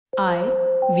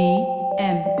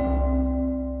IVM.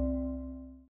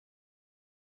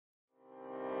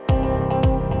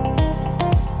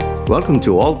 Welcome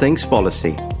to All Things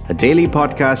Policy, a daily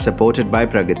podcast supported by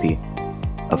Pragati,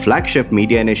 a flagship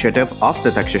media initiative of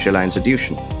the Takshashila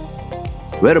Institution.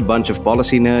 We're a bunch of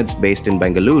policy nerds based in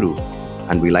Bengaluru,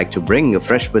 and we like to bring a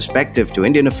fresh perspective to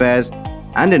Indian affairs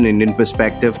and an Indian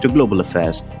perspective to global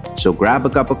affairs. So grab a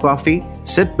cup of coffee,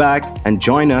 sit back, and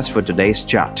join us for today's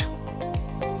chat.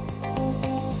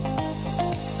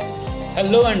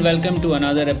 Hello and welcome to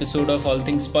another episode of All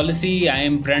Things Policy. I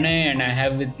am Pranay and I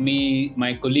have with me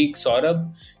my colleague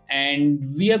Saurabh. And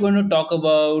we are going to talk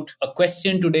about a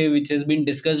question today which has been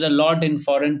discussed a lot in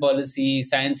foreign policy,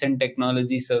 science and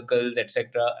technology circles, etc.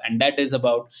 And that is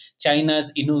about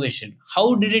China's innovation.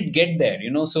 How did it get there?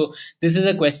 So this is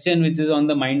a question which is on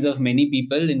the minds of many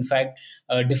people. In fact,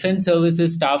 Defense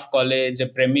Services Staff College, a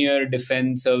premier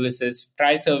defense services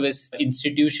tri-service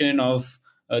institution of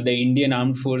the Indian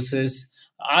Armed Forces,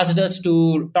 asked us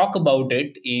to talk about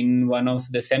it in one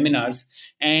of the seminars,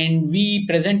 and we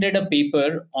presented a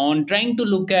paper on trying to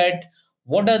look at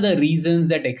what are the reasons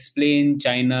that explain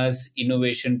China's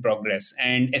innovation progress.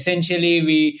 And essentially,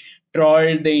 we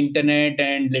trawled the internet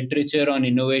and literature on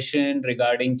innovation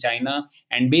regarding China.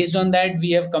 And based on that,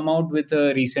 we have come out with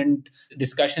a recent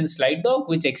discussion slide doc,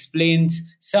 which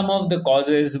explains some of the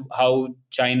causes how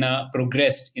China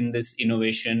progressed in this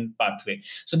innovation pathway.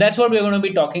 So that's what we're going to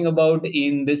be talking about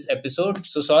in this episode.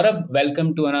 So Saurabh,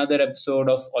 welcome to another episode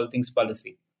of All Things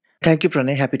Policy. Thank you,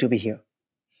 Pranay. Happy to be here.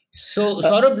 So,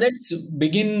 Saurabh, let's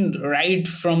begin right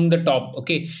from the top.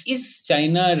 Okay. Is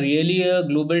China really a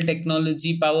global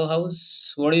technology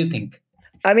powerhouse? What do you think?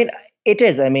 I mean, it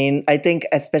is. I think,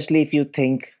 especially if you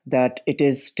think that it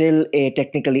is still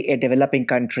technically a developing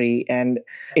country and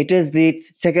it is the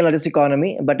second largest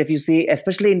economy. But if you see,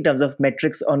 especially in terms of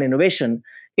metrics on innovation,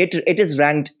 it is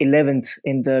ranked 11th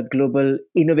in the global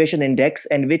innovation index,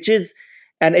 and it is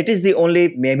the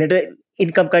only middle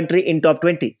income country in top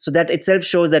 20. So that itself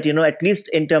shows that, at least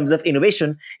in terms of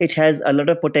innovation, it has a lot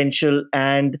of potential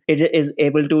and it is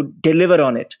able to deliver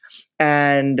on it.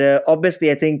 And obviously,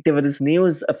 I think there was this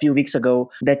news a few weeks ago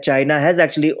that China has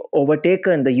actually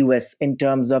overtaken the US in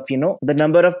terms of, the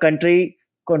number of country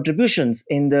contributions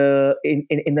in the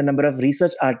number of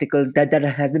research articles that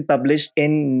has been published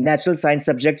in natural science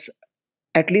subjects,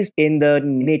 at least in the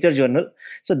Nature journal.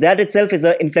 So that itself is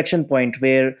an inflection point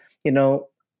where,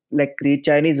 like the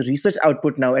Chinese research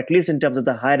output now, at least in terms of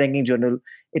the high ranking journal,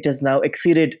 it has now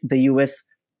exceeded the US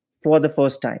for the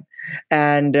first time.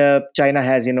 And China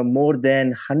has, more than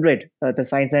 100 the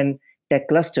science and tech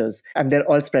clusters, and they're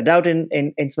all spread out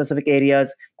in specific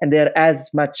areas, and they're as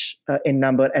much in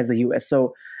number as the US.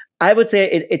 So I would say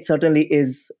it certainly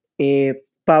is a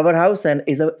powerhouse and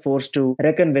is a force to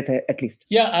reckon with, at least.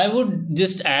 Yeah, I would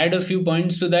just add a few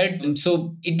points to that.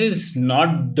 So it is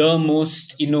not the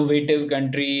most innovative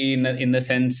country in the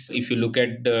sense, if you look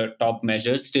at the top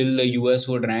measures, still the US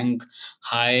would rank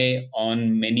high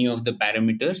on many of the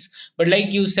parameters. But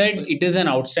like you said, it is an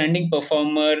outstanding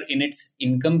performer in its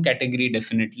income category,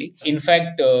 definitely. In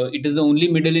fact, it is the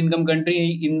only middle income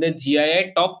country in the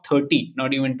GII top 30,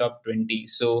 not even top 20.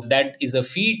 So that is a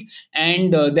feat.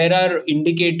 And there are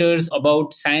indicators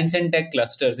about science and tech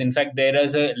clusters. In fact, there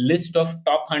is a list of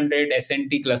top 100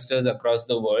 S&T clusters across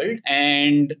the world.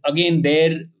 And again,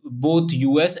 there both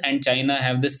US and China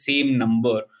have the same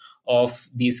number of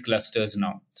these clusters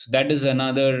now. So that is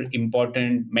another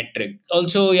important metric.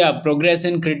 Also, progress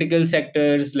in critical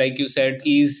sectors, like you said,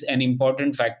 is an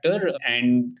important factor.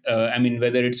 And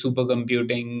whether it's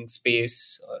supercomputing,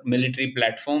 space, or military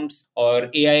platforms, or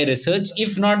AI research,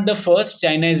 if not the first,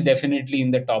 China is definitely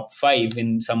in the top 5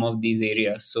 in some of these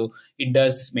areas. So it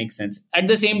does make sense. At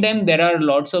the same time, there are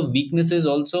lots of weaknesses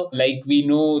also. Like we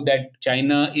know that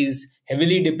China is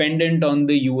heavily dependent on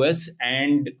the US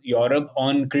and Europe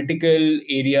on critical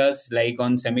areas like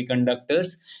on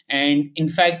semiconductors. And in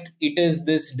fact, it is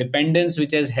this dependence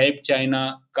which has helped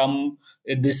China come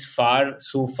this far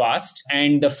so fast.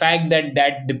 And the fact that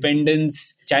that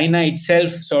dependence, China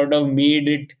itself sort of made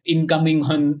it incoming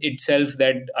on itself,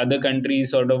 that other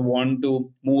countries sort of want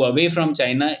to move away from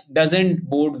China, doesn't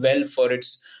bode well for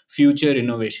its future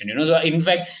innovation. So in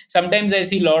fact, sometimes I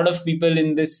see a lot of people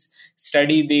in this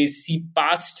study, they see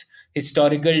past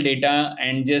historical data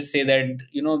and just say that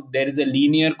there is a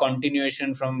linear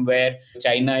continuation from where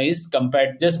China is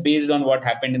compared, just based on what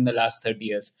happened in the last 30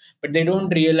 years. But they don't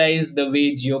realize the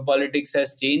way geopolitics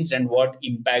has changed and what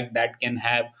impact that can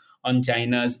have on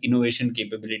China's innovation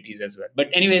capabilities as well. But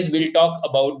anyways, we'll talk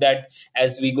about that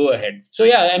as we go ahead. So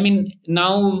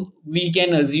now we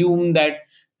can assume that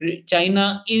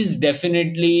China is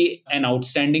definitely an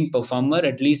outstanding performer,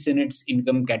 at least in its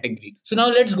income category. So now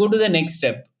let's go to the next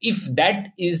step. If that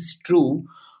is true,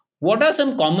 what are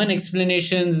some common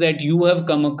explanations that you have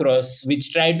come across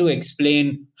which try to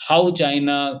explain how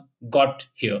China got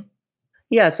here?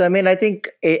 Yeah, so I mean, I think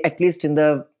at least in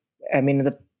the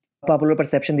popular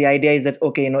perception, the idea is that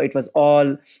okay, it was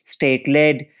all state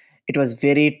led. It was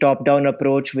very top down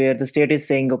approach where the state is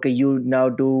saying, okay, you now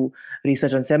do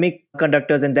research on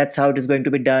semiconductors, and that's how it is going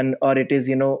to be done. Or it is,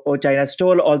 oh, China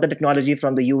stole all the technology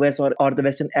from the US or the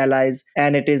Western allies,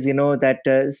 and it is,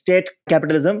 that state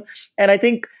capitalism. And I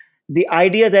think the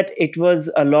idea that it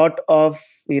was a lot of,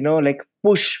 like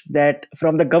push that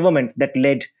from the government that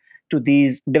led to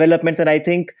these developments. And I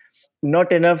think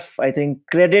not enough, I think,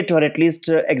 credit or at least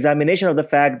examination of the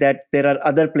fact that there are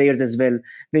other players as well,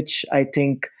 which I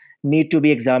think need to be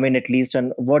examined at least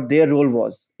on what their role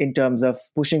was in terms of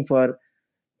pushing for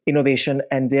innovation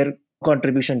and their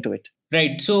contribution to it.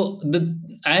 Right. So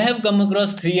I have come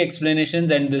across three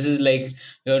explanations, and this is like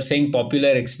you're saying popular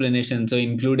explanation. So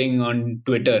including on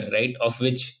Twitter, right, of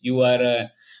which you are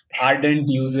a ardent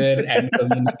user and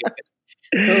communicator.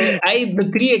 So the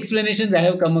three explanations I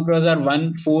have come across are: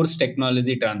 one, forced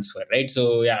technology transfer, right?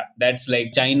 So yeah, that's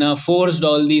like China forced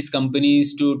all these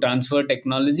companies to transfer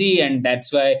technology, and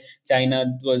that's why China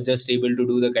was just able to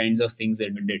do the kinds of things that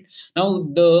it did. Now,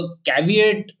 the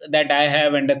caveat that I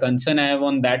have and the concern I have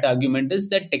on that argument is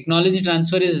that technology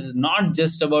transfer is not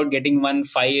just about getting one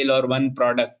file or one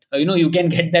product. You can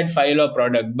get that file or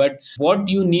product, but what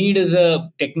you need is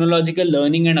a technological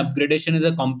learning and upgradation is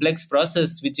a complex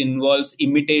process which involves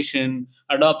imitation,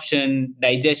 adoption,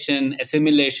 digestion,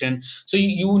 assimilation. So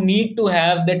you need to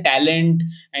have the talent,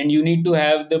 and you need to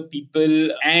have the people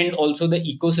and also the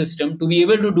ecosystem to be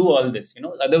able to do all this.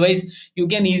 Otherwise you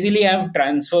can easily have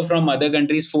transfer from other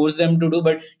countries, force them to do,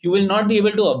 but you will not be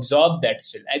able to absorb that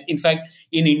still. In fact,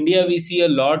 in India we see a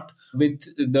lot with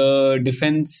the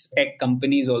defense tech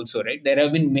companies also, right? There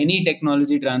have been many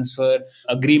technology transfer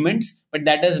agreements, but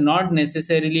that has not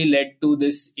necessarily led to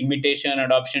this imitation,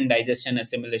 adoption, digestion,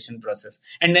 assimilation process.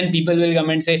 And then people will come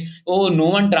and say, oh, no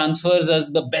one transfers us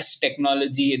the best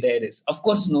technology there is. Of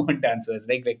course no one transfers.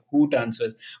 Like who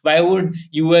transfers? Why would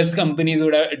US companies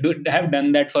would have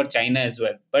done that for China as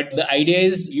well? But the idea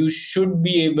is you should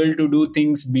be able to do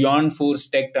things beyond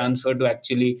forced tech transfer to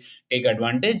actually take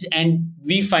advantage. And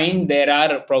we find there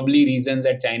are probably reasons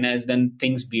that China has done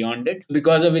things beyond it,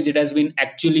 because of which it has been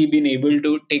able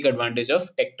to take advantage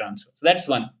of tech transfer. So that's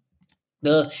one.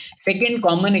 The second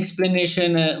common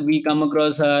explanation we come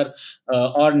across are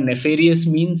or nefarious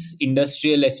means,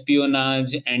 industrial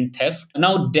espionage and theft.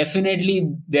 Now,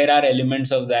 definitely there are elements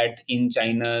of that in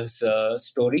China's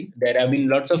story. There have been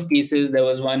lots of cases. There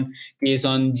was one case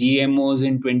on GMOs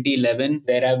in 2011.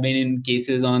 There have been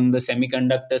cases on the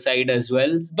semiconductor side as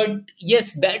well. But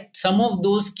yes, that some of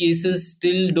those cases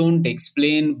still don't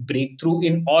explain breakthrough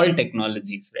in all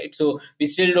technologies, right? So we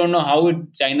still don't know how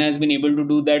China has been able to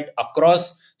do that across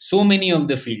so many of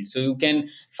the fields. So you can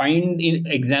find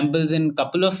examples in a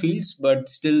couple of fields, but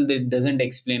still that doesn't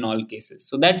explain all cases.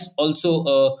 So that's also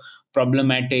a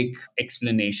problematic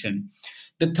explanation.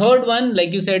 The third one,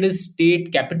 like you said, is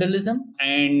state capitalism.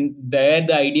 And there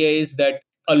the idea is that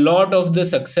a lot of the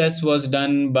success was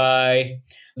done by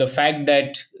the fact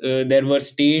that there were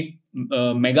state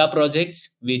mega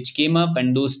projects which came up,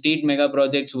 and those state mega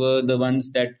projects were the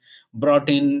ones that brought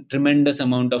in tremendous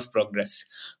amount of progress.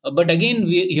 But again,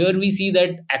 here we see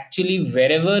that actually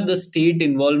wherever the state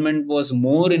involvement was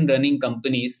more in running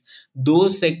companies,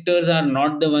 those sectors are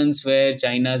not the ones where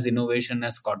China's innovation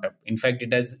has caught up. In fact,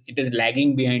 it is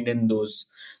lagging behind in those.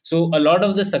 So a lot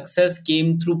of the success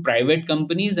came through private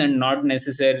companies and not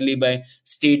necessarily by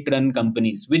state-run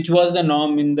companies, which was the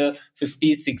norm in the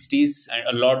 50s, 60s.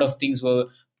 And a lot of things were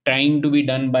trying to be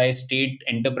done by state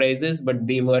enterprises, but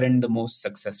they weren't the most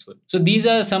successful. So these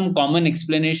are some common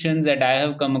explanations that I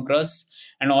have come across,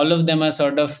 and all of them are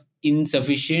sort of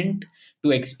insufficient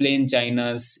to explain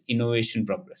China's innovation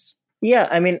progress. Yeah,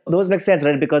 I mean, those make sense,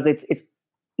 right? Because it's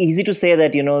easy to say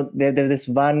that, there's this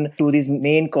one, two, these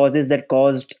main causes that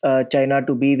caused China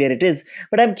to be where it is.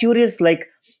 But I'm curious, like,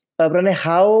 Pranay,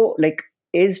 how, like,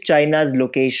 is China's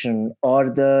location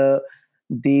or the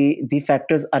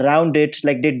factors around it,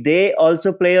 like, did they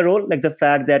also play a role, like the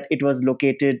fact that it was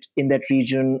located in that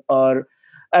region? Or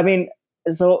I mean,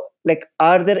 so like,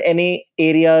 are there any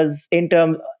areas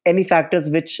any factors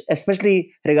which,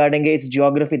 especially regarding its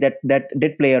geography, that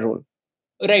did play a role?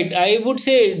 Right. I would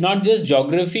say not just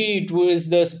geography, it was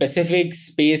the specific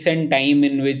space and time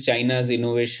in which China's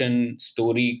innovation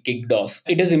story kicked off.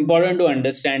 It is important to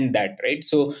understand that, right?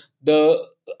 So the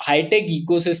high-tech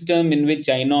ecosystem in which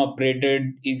China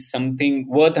operated is something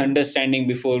worth understanding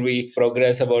before we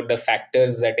progress about the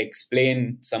factors that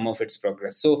explain some of its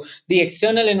progress. So the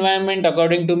external environment,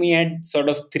 according to me, had sort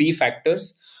of three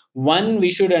factors. One, we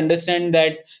should understand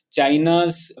that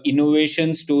China's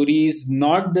innovation story is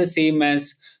not the same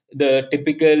as the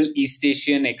typical East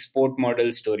Asian export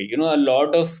model story. A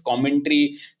lot of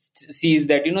commentary sees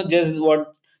that, just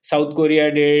what South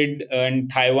Korea did and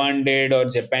Taiwan did or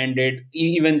Japan did,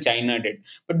 even China did.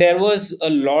 But there was a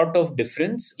lot of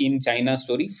difference in China's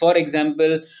story. For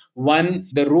example, one,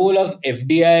 the role of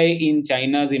FDI in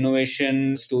China's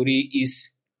innovation story is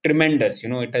tremendous.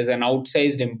 It has an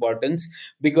outsized importance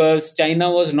because China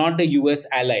was not a US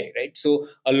ally, right? So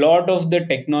a lot of the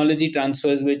technology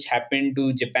transfers which happened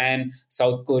to Japan,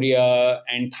 South Korea,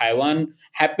 and Taiwan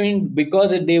happened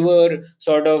because they were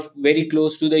sort of very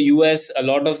close to the US. A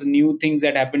lot of new things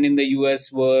that happened in the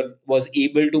US was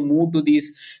able to move to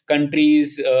these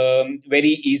countries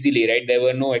very easily, right? There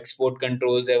were no export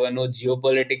controls, there were no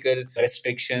geopolitical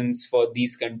restrictions for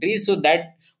these countries. So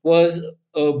that was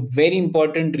a very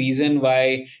important reason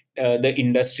why the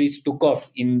industries took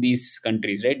off in these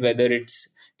countries, right? Whether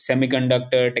it's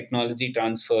semiconductor technology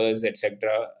transfers, etc.,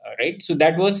 right? So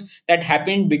that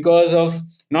happened because of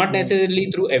not necessarily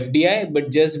through FDI,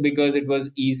 but just because it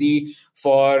was easy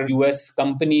for US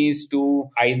companies to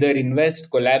either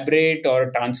invest, collaborate,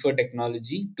 or transfer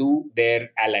technology to their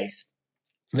allies.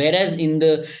 Whereas in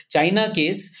the China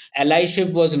case,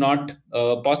 allyship was not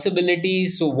a possibility.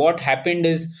 So what happened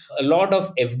is a lot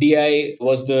of FDI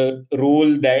was the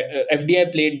role that FDI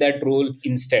played that role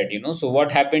instead. So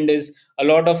what happened is a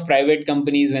lot of private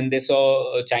companies, when they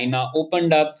saw China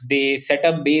opened up, they set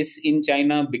up base in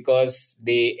China because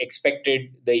they expected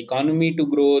the economy to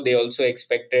grow. They also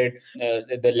expected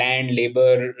the land,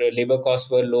 labor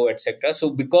costs were low, etc.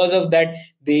 So because of that,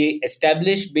 they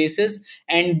established bases,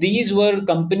 and these were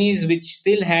companies which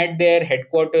still had their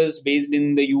headquarters based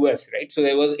in the US, right? So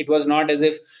it was not as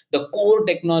if the core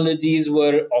technologies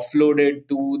were offloaded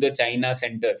to the China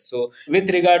centers. So with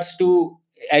regards to,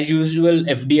 as usual,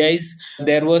 FDIs,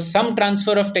 there was some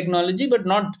transfer of technology, but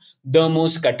not the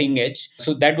most cutting edge.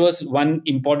 So that was one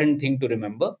important thing to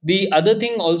remember. The other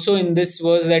thing also in this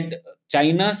was that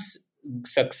China's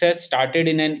success started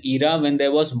in an era when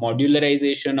there was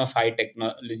modularization of high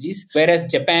technologies,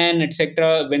 whereas Japan,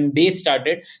 etc., when they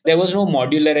started, there was no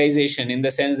modularization, in the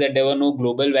sense that there were no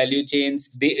global value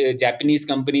chains. The Japanese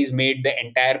companies made the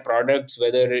entire products,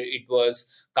 whether it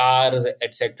was cars,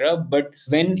 etc. But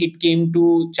when it came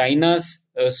to China's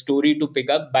story to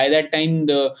pick up, by that time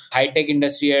the high tech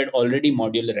industry had already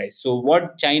modularized. So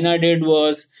what China did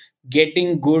was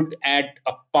getting good at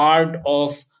a part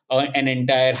of an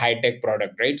entire high-tech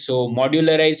product, right? So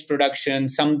modularized production,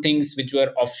 some things which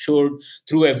were offshored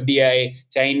through FDI,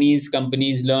 Chinese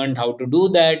companies learned how to do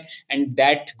that, and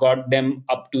that got them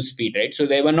up to speed, right? So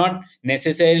they were not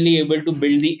necessarily able to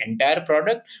build the entire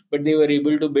product, but they were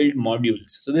able to build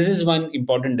modules. So this is one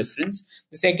important difference.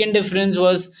 The second difference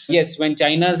was, yes, when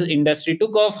China's industry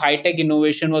took off, high-tech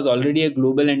innovation was already a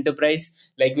global enterprise.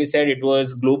 Like we said, it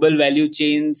was global value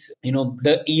chains.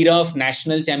 The era of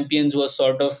national champions was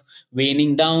sort of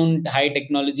waning down. High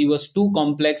technology was too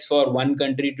complex for one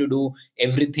country to do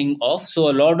everything of. So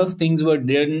a lot of things were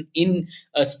done in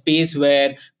a space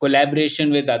where collaboration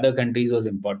with other countries was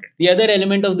important. The other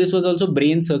element of this was also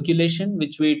brain circulation,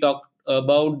 which we talked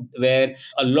about, where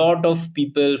a lot of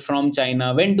people from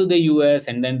China went to the US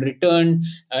and then returned,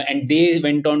 and they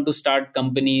went on to start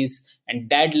companies, and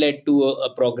that led to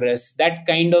a progress. That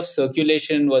kind of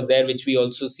circulation was there, which we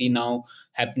also see now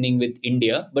happening with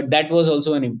India, but that was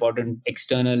also an important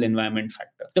external environment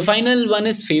factor. The final one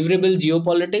is favorable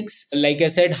geopolitics. Like I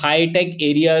said, high tech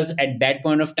areas at that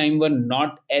point of time were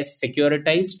not as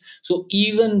securitized. So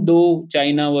even though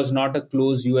China was not a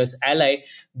close US ally,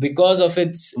 because of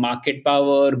its market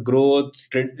power, growth,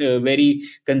 very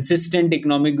consistent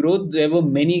economic growth, there were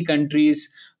many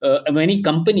countries, many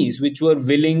companies which were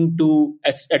willing to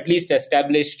at least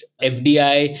establish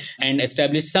FDI and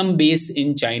establish some base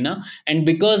in China. And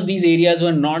because these areas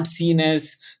were not seen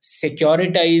as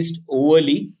securitized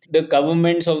overly, the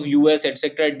governments of US,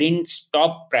 etc., didn't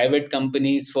stop private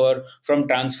companies from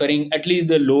transferring at least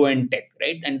the low end tech,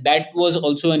 right? And that was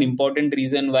also an important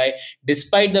reason why,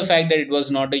 despite the fact that it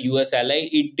was not a US ally,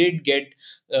 it did get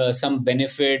some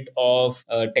benefit of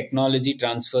technology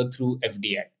transfer through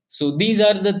FDI. So these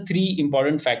are the three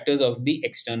important factors of the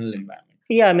external environment.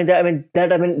 Yeah,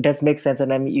 that does make sense,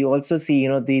 and you also see,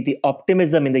 the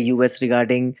optimism in the US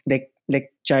regarding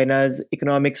like China's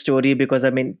economic story, because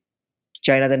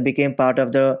China then became part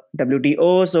of the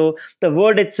WTO. So the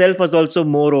world itself was also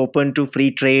more open to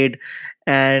free trade.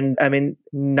 And I mean,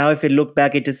 now if you look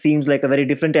back, it just seems like a very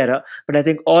different era. But I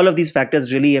think all of these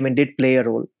factors really, I mean, did play a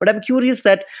role. But I'm curious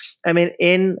that, I mean,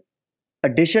 in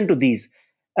addition to these,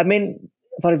 I mean,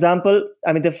 for example,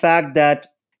 I mean, the fact that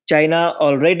China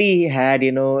already had,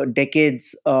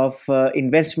 decades of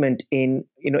investment in,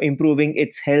 improving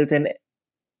its health and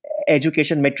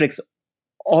education metrics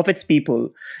of its people,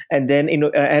 and then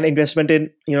an investment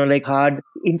in like hard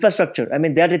infrastructure. I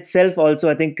mean, that itself also,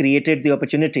 I think, created the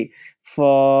opportunity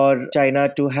for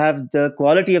China to have the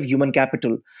quality of human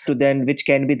capital to then, which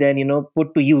can be then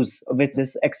put to use with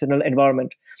this external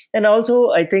environment. And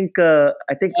also I think So,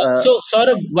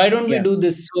 Saurabh, why don't we yeah. do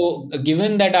this? So,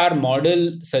 given that our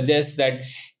model suggests that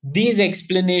these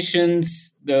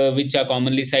explanations, which are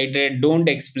commonly cited, don't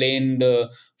explain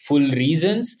the full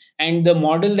reasons, and the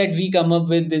model that we come up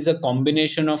with is a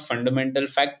combination of fundamental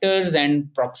factors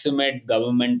and proximate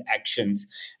government actions.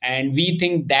 And we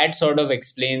think that sort of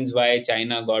explains why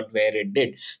China got where it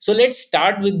did. So, let's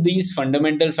start with these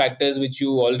fundamental factors, which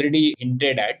you already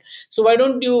hinted at. So, why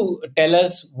don't you tell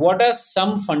us what are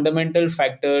some fundamental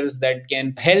factors that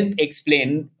can help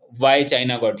explain why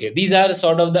China got here? These are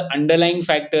sort of the underlying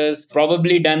factors,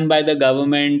 probably done by the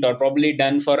government or probably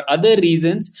done for other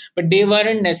reasons, but they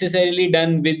weren't necessarily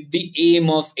done with the aim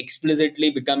of explicitly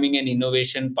becoming an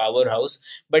innovation powerhouse,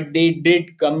 but they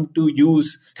did come to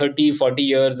use 30, 40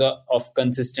 years of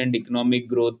consistent economic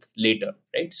growth later,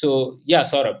 right? So, yeah,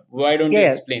 Saurabh, why don't you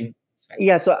Yeah, explain?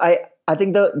 yeah. So I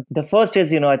think the first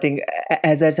is, I think,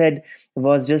 as I said,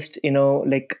 was just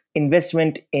like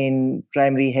investment in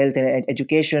primary health and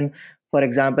education. For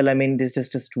example, I mean, this is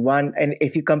just one. And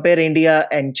if you compare India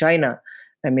and China,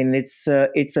 I mean, it's a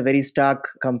very stark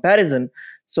comparison.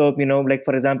 So like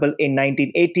for example, in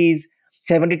 1980s,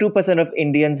 72% of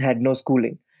Indians had no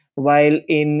schooling, while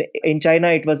in China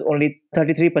it was only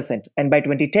 33%, and by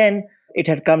 2010 it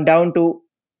had come down to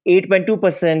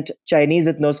 8.2% Chinese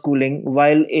with no schooling,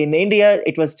 while in India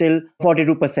it was still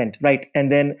 42%, right?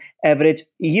 And then average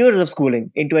years of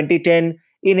schooling in 2010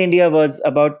 in India was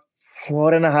about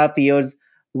 4.5 years,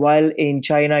 while in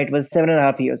China it was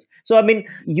 7.5 years. So I mean,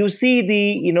 you see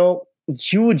the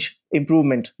huge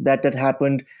improvement that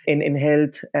happened in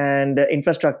health and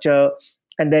infrastructure,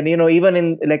 and then even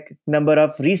in like number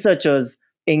of researchers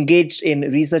engaged in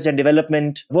research and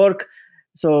development work.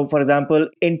 So, for example,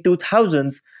 in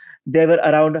 2000s, there were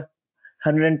around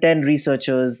 110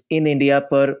 researchers in India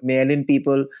per million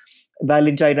people, while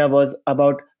in China was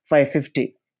about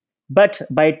 550. But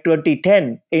by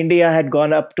 2010, India had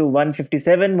gone up to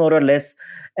 157 more or less,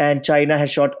 and China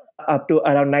has shot up to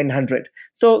around 900.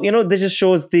 So, this just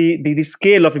shows the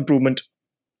scale of improvement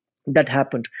that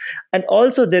happened. And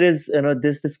also there is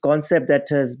this concept that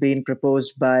has been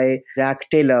proposed by Zach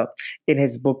Taylor in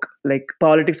his book like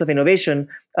Politics of Innovation,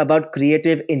 about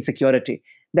creative insecurity.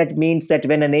 That means that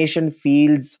when a nation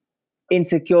feels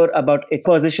insecure about its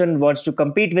position, wants to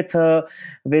compete with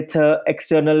a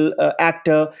external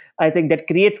actor, I think that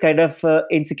creates kind of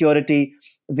insecurity,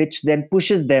 which then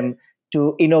pushes them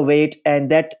to innovate, and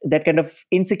that kind of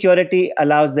insecurity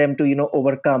allows them to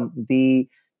overcome the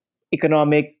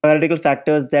economic political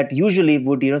factors that usually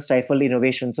would stifle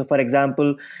innovation. So for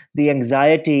example, the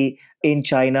anxiety in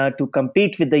China to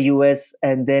compete with the US,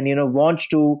 and then want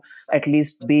to at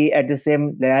least be at the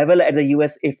same level at the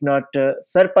US, if not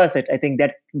surpass it. I think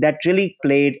that really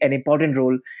played an important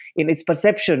role in its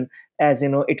perception as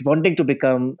it wanting to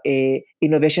become a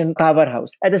innovation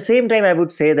powerhouse. At the same time, I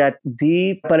would say that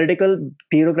the political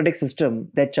bureaucratic system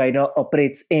that China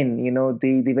operates in,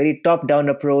 the very top down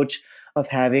approach of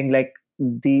having like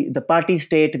the party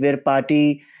state, where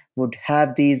party would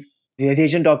have these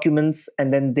vision documents,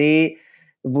 and then they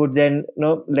would then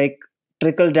like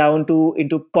trickle down to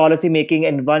into policy making.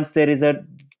 And once there is a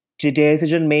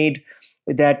decision made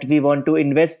that we want to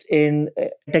invest in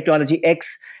technology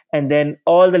X, and then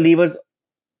all the levers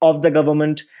of the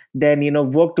government then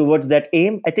work towards that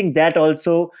aim. I think that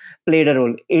also played a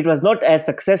role. It was not as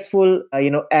successful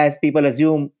as people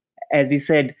assume, as we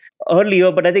said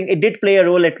earlier, but I think it did play a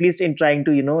role, at least in trying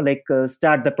to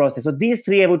start the process. So these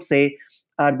three, I would say,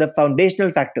 are the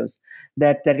foundational factors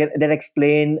that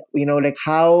explain like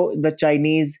how the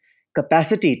Chinese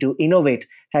capacity to innovate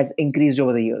has increased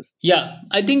over the years. Yeah,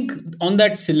 I think on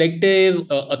that selective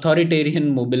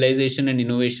authoritarian mobilization and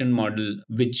innovation model,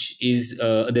 which is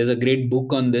there's a great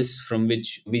book on this from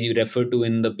which we refer to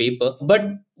in the paper.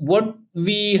 But what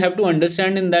we have to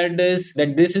understand in that is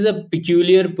that this is a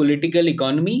peculiar political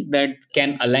economy that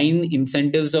can align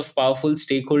incentives of powerful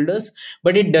stakeholders,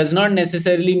 but it does not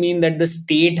necessarily mean that the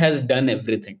state has done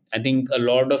everything. I think a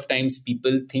lot of times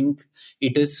people think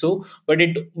it is so, but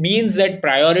it means that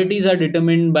priorities are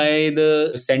determined by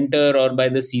the center or by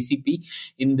the CCP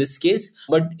in this case,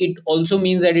 but it also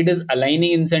means that it is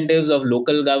aligning incentives of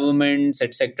local governments,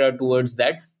 etc., towards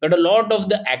that. But a lot of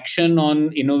the action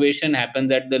on innovation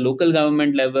happens at the local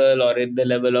government level or at the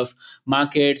level of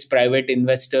markets, private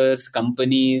investors,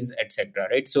 companies, etc.,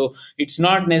 right? So it's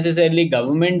not necessarily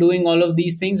government doing all of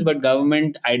these things, but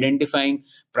government identifying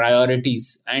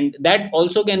priorities, and that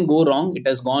also can go wrong. It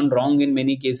has gone wrong in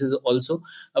many cases also.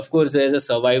 Of course, there's a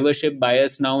survivorship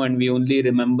bias now, and we only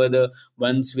remember the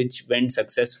ones which went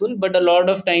successful. But a lot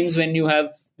of times when you have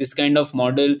this kind of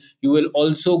model, you will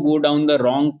also go down the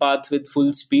wrong path with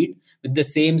full speed, with the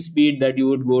same speed that you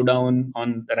would go down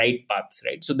on the right paths,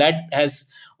 right? So that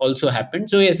has also happened.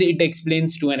 So yes, it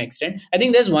explains to an extent. I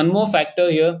think there's one more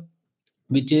factor here,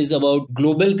 which is about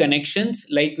global connections.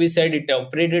 Like we said, it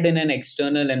operated in an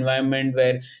external environment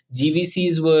where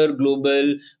GVCs were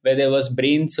global, where there was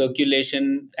brain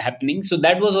circulation happening. So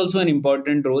that was also an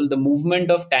important role. The movement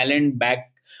of talent back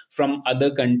from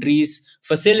other countries,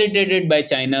 facilitated by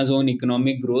China's own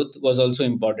economic growth, was also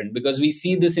important, because we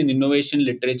see this in innovation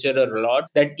literature a lot,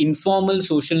 that informal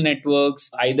social networks,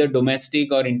 either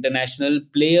domestic or international,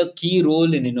 play a key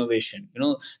role in innovation.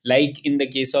 Like in the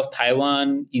case of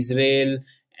Taiwan, Israel,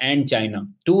 and China,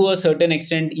 to a certain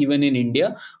extent, even in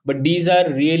India. But these are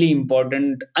really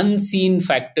important unseen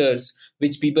factors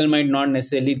which people might not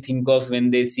necessarily think of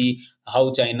when they see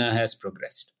how China has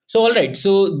progressed. So, all right.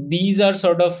 So, these are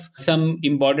sort of some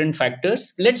important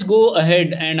factors. Let's go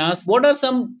ahead and ask, what are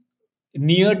some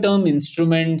near term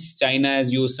instruments China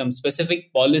has used, some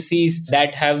specific policies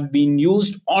that have been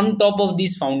used on top of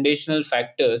these foundational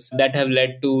factors that have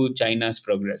led to China's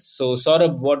progress? So,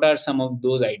 Saurabh, what are some of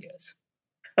those ideas?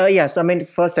 Yeah, so I mean,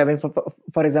 first, I mean,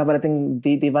 for example, I think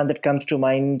the one that comes to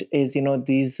mind is,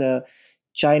 these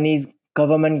Chinese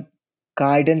government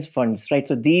guidance funds, right?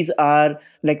 So these are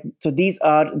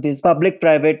these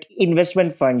public-private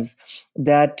investment funds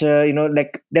that,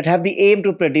 that have the aim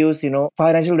to produce,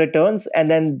 financial returns, and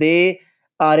then they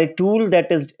are a tool that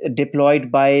is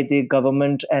deployed by the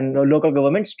government and local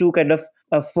governments to kind of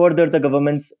further the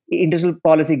government's industrial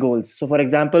policy goals. So, for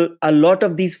example, a lot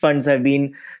of these funds have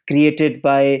been created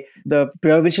by the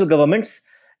provincial governments,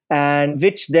 and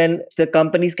which then the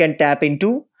companies can tap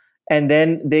into, and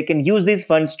then they can use these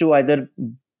funds to either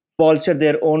bolster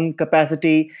their own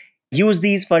capacity, use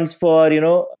these funds for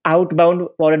outbound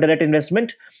foreign direct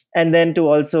investment, and then to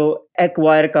also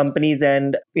acquire companies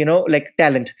and like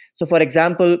talent. So, for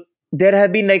example, there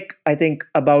have been, like, I think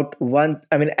about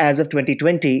as of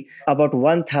 2020, about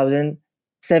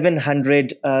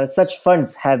 1,700 such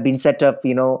funds have been set up,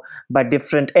 by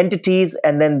different entities,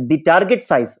 and then the target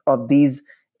size of these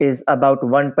is about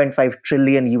 1.5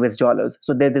 trillion US dollars.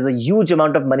 So there's a huge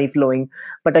amount of money flowing.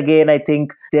 But again, I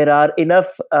think there are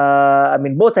enough,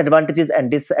 both advantages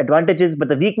and disadvantages. But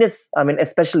the weakness,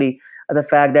 especially the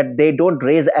fact that they don't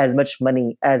raise as much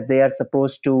money as they are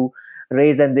supposed to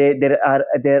raise, and there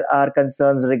are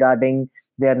concerns regarding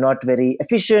they are not very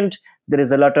efficient. There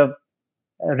is a lot of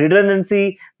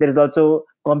redundancy. There is also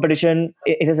competition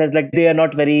in a sense, like they are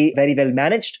not very very well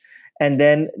managed. And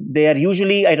then they are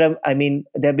usually, there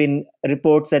have been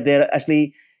reports that they're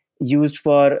actually used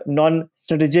for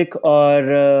non-strategic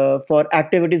or for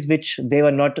activities which they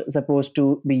were not supposed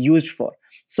to be used for.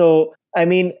 So,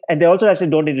 and they also actually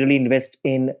don't really invest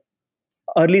in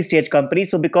early stage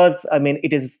companies. So because,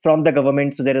 it is from the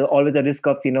government, so there is always a risk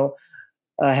of,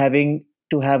 having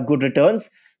to have good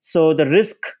returns. So the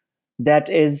risk that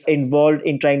is involved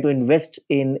in trying to invest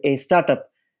in a startup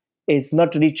is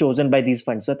not really chosen by these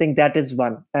funds. So I think that is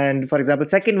one. And for example,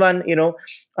 second one,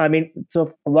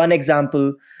 so one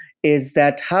example is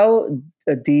that how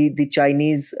the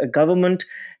Chinese government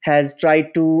has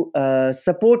tried to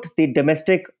support the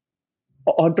domestic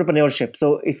entrepreneurship.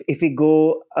 So if we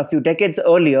go a few decades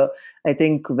earlier, I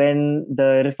think when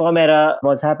the reform era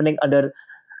was happening under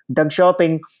Deng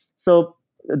Xiaoping, so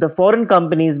the foreign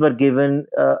companies were given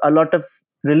a lot of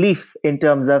relief in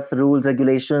terms of rules,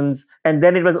 regulations. And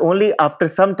then it was only after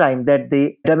some time that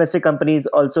the domestic companies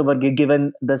also were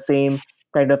given the same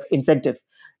kind of incentive.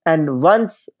 And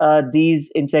once these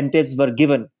incentives were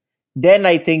given, then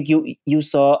I think you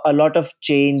saw a lot of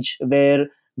change where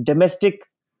domestic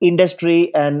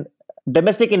industry and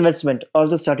domestic investment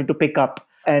also started to pick up.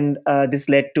 And this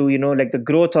led to, like the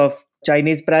growth of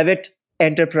Chinese private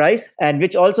enterprise, and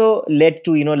which also led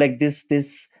to, like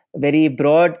this very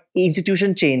broad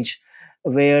institution change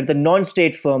where the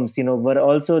non-state firms, were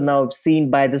also now seen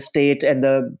by the state and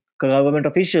the government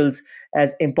officials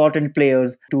as important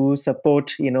players to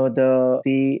support,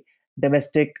 the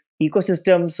domestic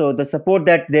ecosystem. So the support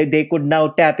that they could now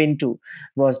tap into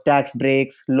was tax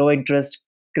breaks, low interest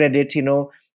credit,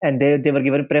 and they were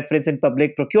given preference in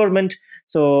public procurement.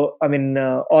 So I mean,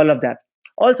 all of that.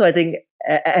 Also, I think,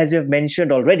 as you've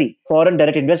mentioned already, foreign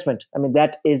direct investment. I mean,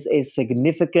 that is a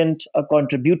significant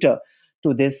contributor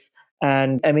to this.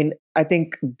 And I mean, I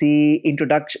think the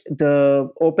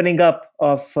opening up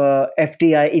of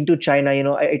FDI into China,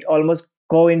 it almost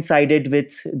coincided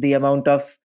with the amount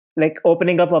of like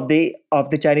opening up of the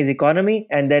Chinese economy,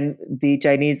 and then the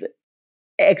Chinese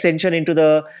extension into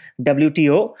the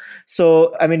WTO.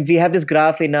 So I mean, we have this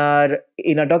graph in our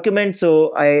document.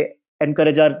 So I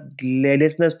encourage our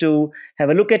listeners to have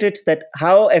a look at it. That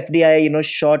how FDI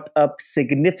shot up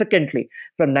significantly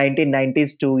from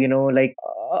 1990s to like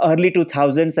early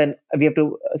 2000s, and we have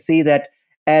to see that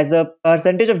as a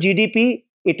percentage of GDP,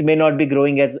 it may not be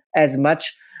growing as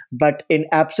much, but in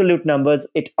absolute numbers,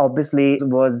 it obviously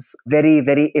was very,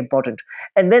 very important.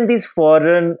 And then these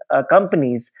foreign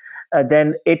companies,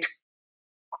 then it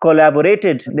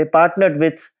collaborated, they partnered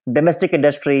with domestic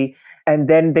industry, and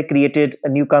then they created a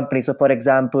new company. So for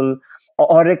example,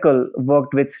 Oracle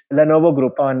worked with Lenovo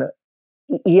Group on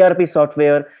ERP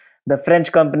software. The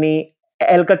French company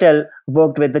Alcatel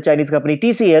worked with the Chinese company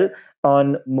TCL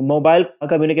on mobile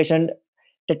communication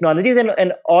technologies,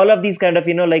 and all of these kind of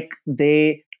like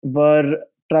they were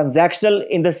transactional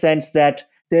in the sense that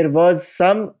there was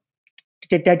some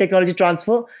technology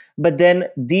transfer, but then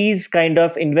these kind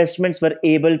of investments were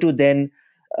able to then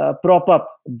prop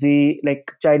up the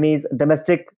like Chinese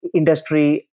domestic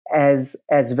industry as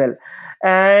well.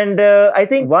 And I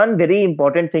think one very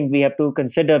important thing we have to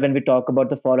consider when we talk about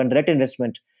the foreign direct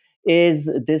investment is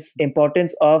this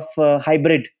importance of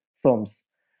hybrid firms.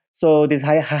 So this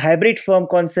hybrid firm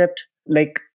concept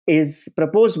like is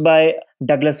proposed by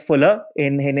Douglas Fuller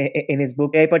in his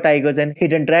book Paper Tigers and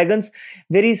Hidden Dragons,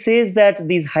 where he says that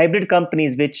these hybrid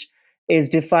companies, which is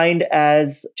defined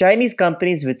as Chinese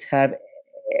companies which have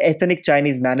ethnic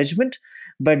Chinese management,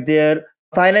 but their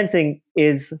financing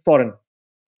is foreign,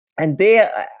 and they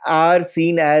are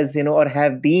seen as or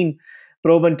have been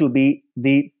proven to be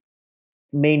the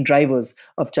main drivers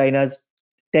of China's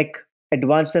tech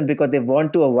advancement, because they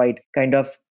want to avoid kind of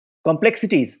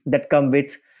complexities that come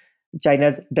with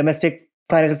China's domestic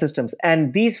financial systems.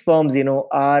 And these firms,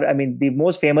 are, I mean, the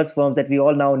most famous firms that we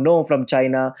all now know from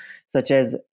China, such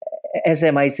as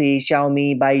SMIC,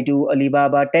 Xiaomi, Baidu,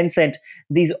 Alibaba, Tencent.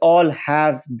 These all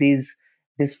have this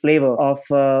flavor of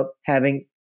having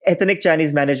ethnic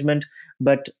Chinese management,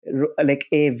 but like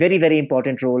a very, very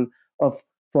important role of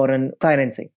foreign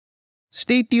financing.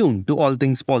 Stay tuned to All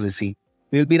Things Policy.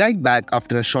 We'll be right back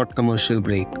after a short commercial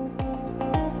break.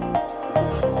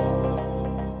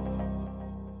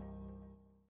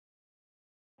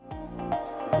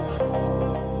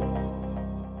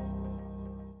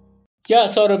 Yeah,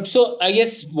 Saurabh. So I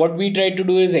guess what we tried to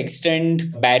do is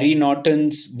extend Barry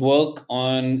Norton's work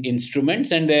on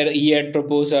instruments, and there he had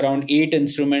proposed around 8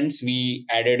 instruments. We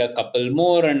added a couple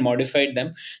more and modified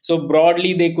them. So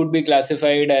broadly, they could be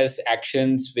classified as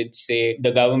actions which say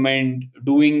the government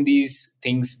doing these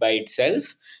things by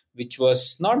itself, which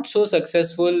was not so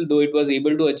successful, though it was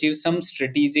able to achieve some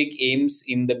strategic aims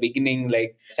in the beginning,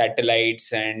 like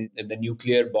satellites and the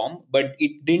nuclear bomb, but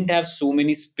it didn't have so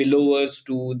many spillovers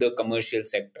to the commercial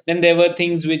sector. Then there were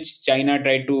things which China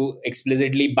tried to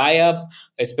explicitly buy up,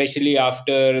 especially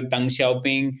after Deng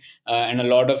Xiaoping, and a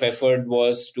lot of effort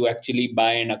was to actually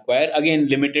buy and acquire. Again,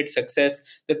 limited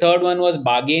success. The third one was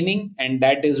bargaining, and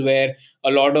that is where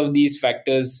a lot of these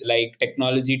factors like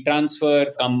technology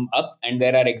transfer come up, and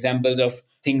there are examples of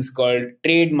things called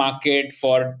trade market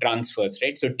for transfers,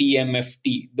 right? So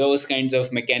TMFT, those kinds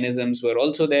of mechanisms were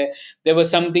also there. There were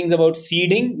some things about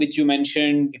seeding, which you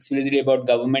mentioned explicitly about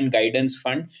government guidance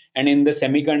fund. And in the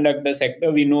semiconductor sector,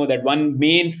 we know that one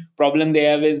main problem they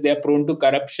have is they're prone to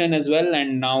corruption as well.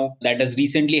 And now that has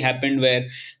recently happened where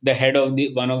the head of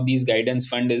one of these guidance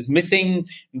fund is missing.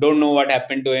 Don't know what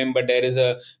happened to him, but there is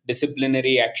a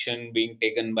disciplinary action being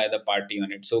taken by the party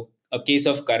on it. So a case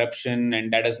of corruption,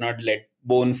 and that has not led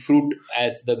bone fruit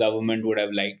as the government would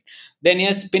have liked. Then,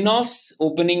 yes, spin offs,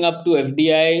 opening up to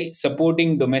FDI,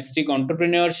 supporting domestic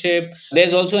entrepreneurship.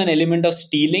 There's also an element of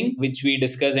stealing, which we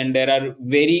discuss, and there are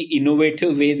very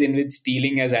innovative ways in which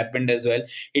stealing has happened as well.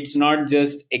 It's not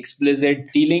just explicit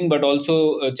stealing, but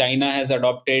also China has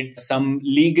adopted some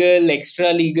legal,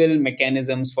 extra legal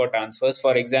mechanisms for transfers.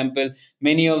 For example,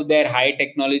 many of their high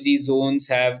technology zones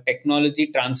have technology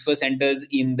transfer centers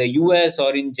in the US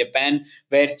or in Japan,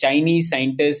 where Chinese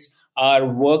scientists are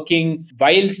working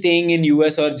while staying in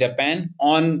US or Japan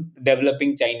on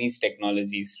developing Chinese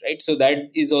technologies, right? So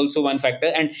that is also one factor.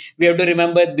 And we have to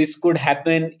remember this could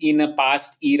happen in a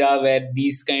past era where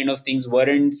these kind of things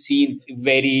weren't seen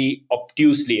very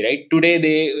obtusely, right?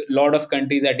 Today, a lot of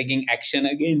countries are taking action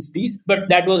against these, but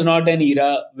that was not an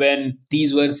era when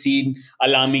these were seen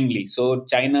alarmingly. So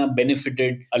China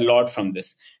benefited a lot from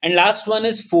this. And last one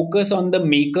is focus on the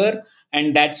maker.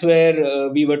 And that's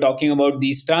where we were talking about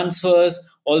these transfers.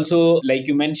 Also, like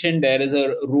you mentioned, there is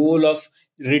a role of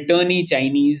returnee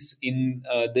Chinese in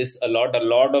this a lot. A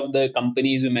lot of the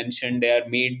companies you mentioned, they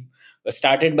are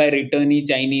started by returnee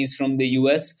Chinese from the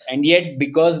US. And yet,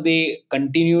 because they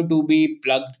continue to be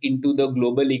plugged into the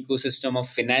global ecosystem of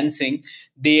financing,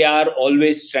 they are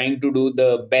always trying to do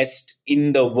the best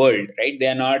in the world, right? They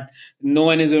are not, no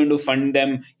one is going to fund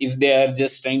them if they are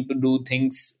just trying to do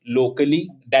things locally.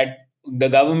 That the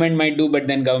government might do, but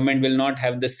then government will not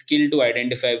have the skill to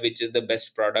identify which is the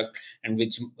best product and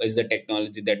which is the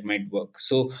technology that might work.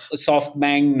 So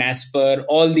SoftBank, Naspers,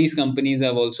 all these companies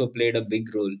have also played a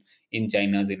big role in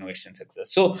China's innovation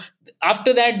success. So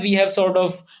after that, we have sort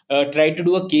of tried to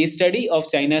do a case study of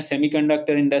China's semiconductor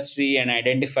industry and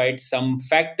identified some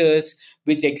factors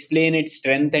which explain its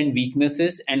strength and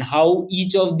weaknesses and how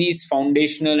each of these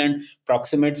foundational and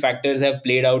proximate factors have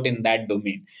played out in that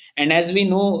domain. And as we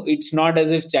know, it's not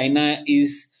as if China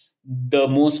is the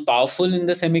most powerful in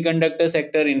the semiconductor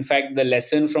sector. In fact, the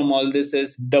lesson from all this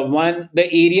is the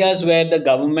areas where the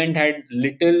government had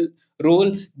little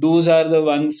role, those are the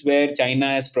ones where China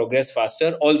has progressed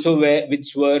faster, also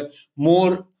which were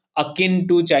more akin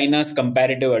to China's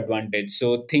comparative advantage.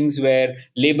 So things where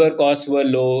labor costs were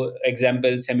low, example,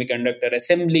 semiconductor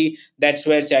assembly, that's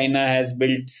where China has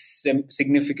built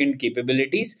significant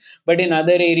capabilities. But in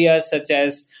other areas such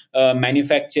as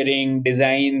manufacturing,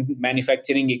 design,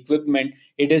 manufacturing equipment,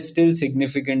 it is still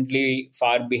significantly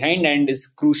far behind and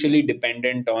is crucially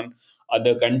dependent on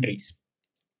other countries.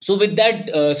 So with that,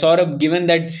 Saurabh, given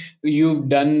that you've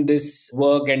done this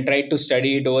work and tried to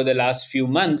study it over the last few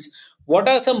months, what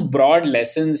are some broad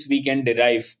lessons we can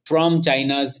derive from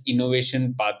China's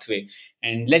innovation pathway?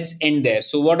 And let's end there.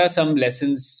 So what are some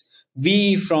lessons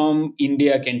we from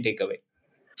India can take away?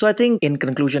 So I think in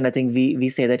conclusion, I think we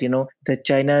say that, that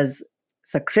China's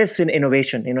success in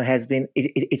innovation, has been,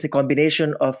 it's a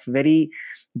combination of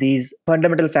these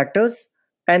fundamental factors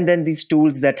and then these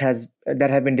tools that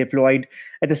have been deployed.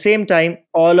 At the same time,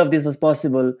 all of this was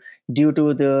possible due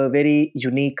to the very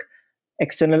unique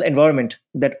external environment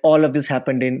that all of this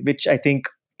happened in, which I think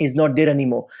is not there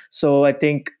anymore. So I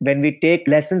think when we take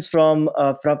lessons from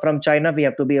China, we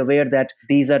have to be aware that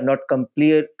these are not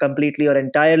completely or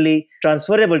entirely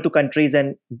transferable to countries.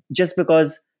 And just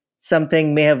because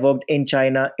something may have worked in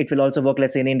China, it will also work,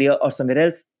 let's say, in India or somewhere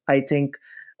else. I think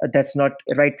that's not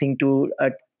the right thing to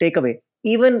take away.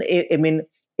 Even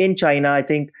in China, I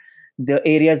think the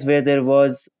areas where there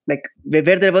was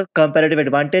comparative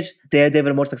advantage, there they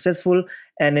were more successful,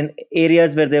 and in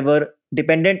areas where they were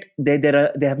dependent, they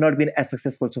have not been as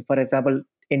successful. So for example,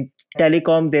 in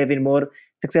telecom, they have been more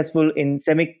successful. In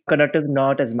semiconductors,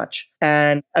 not as much.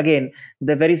 And again,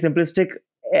 the very simplistic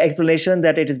explanation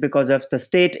that it is because of the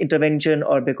state intervention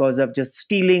or because of just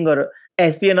stealing or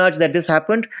espionage that this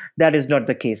happened, that is not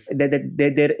the case.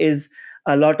 There is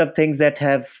a lot of things that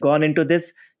have gone into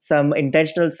this, some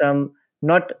intentional, some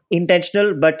not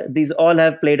intentional, but these all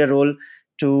have played a role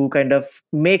to kind of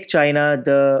make China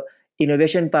the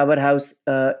innovation powerhouse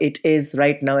it is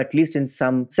right now, at least in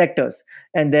some sectors.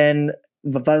 And then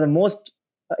one of the most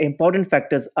important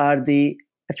factors are the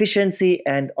efficiency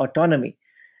and autonomy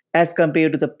as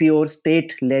compared to the pure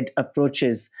state-led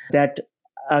approaches that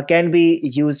can be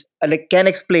used, can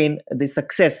explain the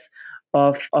success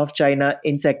of China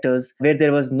in sectors where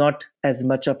there was not as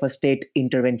much of a state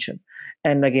intervention.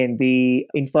 And again, the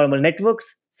informal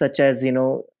networks, such as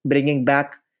bringing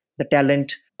back the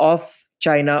talent of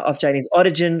China, of Chinese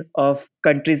origin, of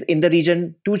countries in the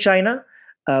region to China.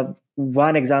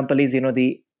 One example is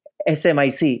the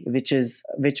SMIC,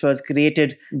 which was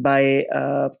created by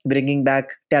bringing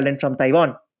back talent from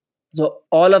Taiwan. So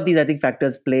all of these, I think,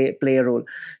 factors play a role.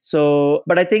 So,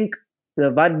 but I think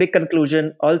the one big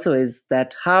conclusion also is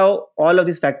that how all of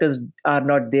these factors are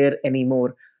not there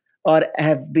anymore, or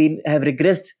have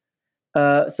regressed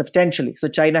substantially. So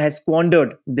China has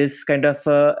squandered this kind of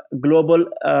global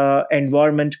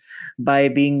environment by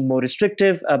being more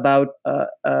restrictive about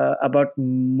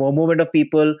more movement of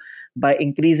people, by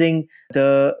increasing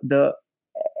the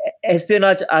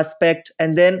espionage aspect,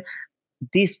 and then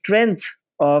the strength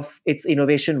of its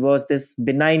innovation was this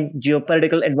benign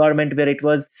geopolitical environment where it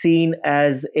was seen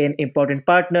as an important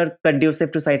partner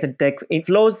conducive to science and tech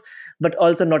inflows, but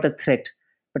also not a threat.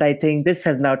 But I think this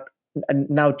has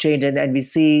now changed, and we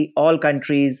see all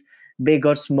countries, big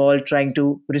or small, trying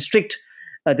to restrict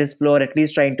this flow, or at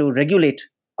least trying to regulate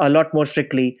a lot more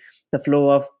strictly the flow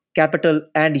of capital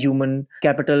and human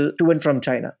capital to and from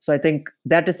China. So I think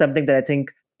that is something that I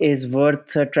think is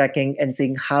worth tracking and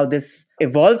seeing how this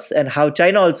evolves, and how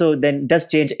China also then does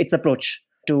change its approach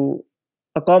to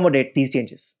accommodate these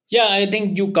changes. Yeah, I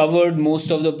think you covered most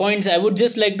of the points. I would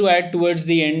just like to add towards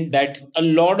the end that a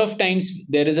lot of times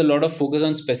there is a lot of focus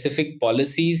on specific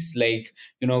policies, like,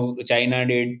 China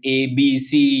did A, B,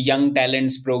 C young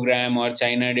talents program, or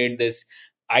China did this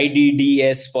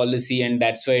IDDS policy, and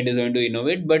that's why it is going to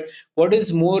innovate. But what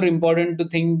is more important to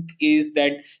think is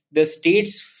that the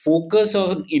state's focus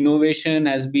on innovation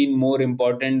has been more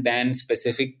important than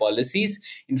specific policies.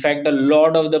 In fact, a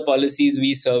lot of the policies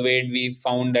we surveyed, we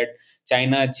found that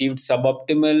China achieved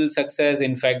suboptimal success.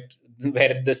 In fact,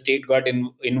 where the state got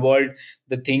involved,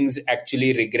 the things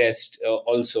actually regressed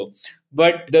also.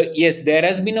 But yes, there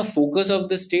has been a focus of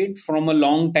the state from a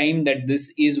long time that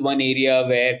this is one area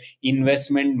where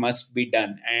investment must be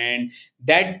done. And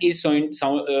that is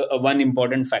one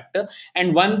important factor.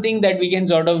 And one thing that we can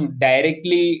sort of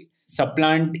directly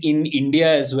supplant in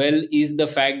India as well is the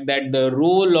fact that the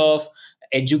role of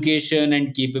education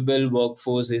and capable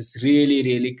workforce is really,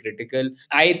 really critical.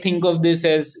 I think of this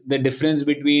as the difference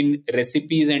between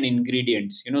recipes and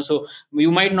ingredients. So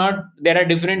there are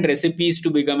different recipes to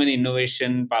become an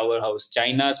innovation powerhouse.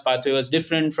 China's pathway was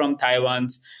different from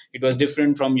Taiwan's. It was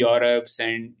different from Europe's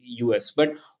and US.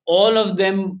 But all of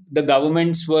them, the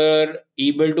governments were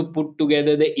able to put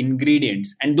together the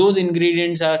ingredients, and those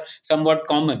ingredients are somewhat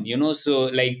common, so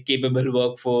like capable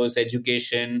workforce,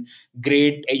 education,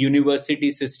 great university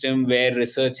system where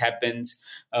research happens,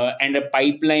 and a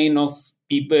pipeline of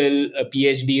people,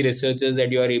 PhD researchers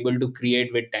that you are able to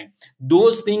create with time.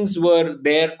 Those things were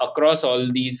there across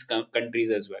all these countries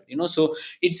as well, so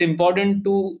it's important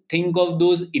to think of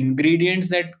those ingredients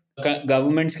that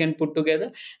governments can put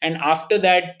together, and after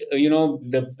that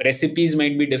the recipes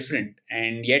might be different,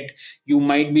 and yet you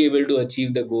might be able to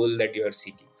achieve the goal that you are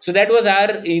seeking. So that was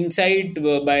our insight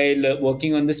by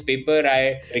working on this paper.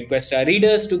 I request our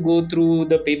readers to go through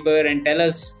the paper and tell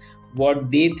us what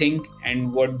they think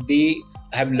and what they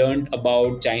have learned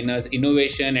about China's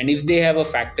innovation, and if they have a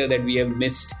factor that we have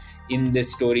missed in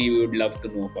this story, we would love to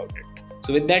know about it.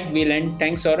 So with that, we'll end.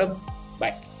 Thanks, Saurabh.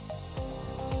 Bye.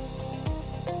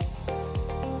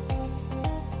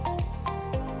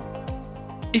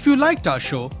 If you liked our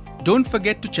show, don't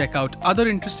forget to check out other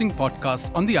interesting podcasts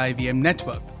on the IVM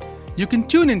network. You can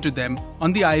tune into them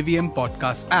on the IVM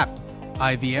Podcast app,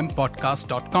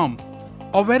 ivmpodcast.com,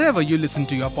 or wherever you listen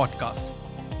to your podcasts.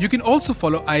 You can also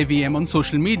follow IVM on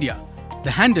social media.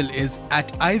 The handle is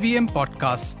 @IVM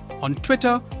Podcasts on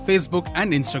Twitter, Facebook,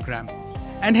 and Instagram.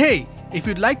 And hey, if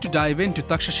you'd like to dive into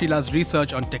Takshashila's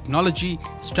research on technology,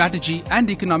 strategy, and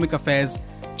economic affairs,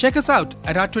 check us out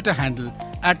at our Twitter handle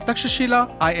 @Takshashila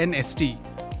INST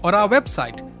or our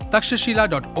website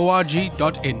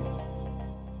takshashila.org.in.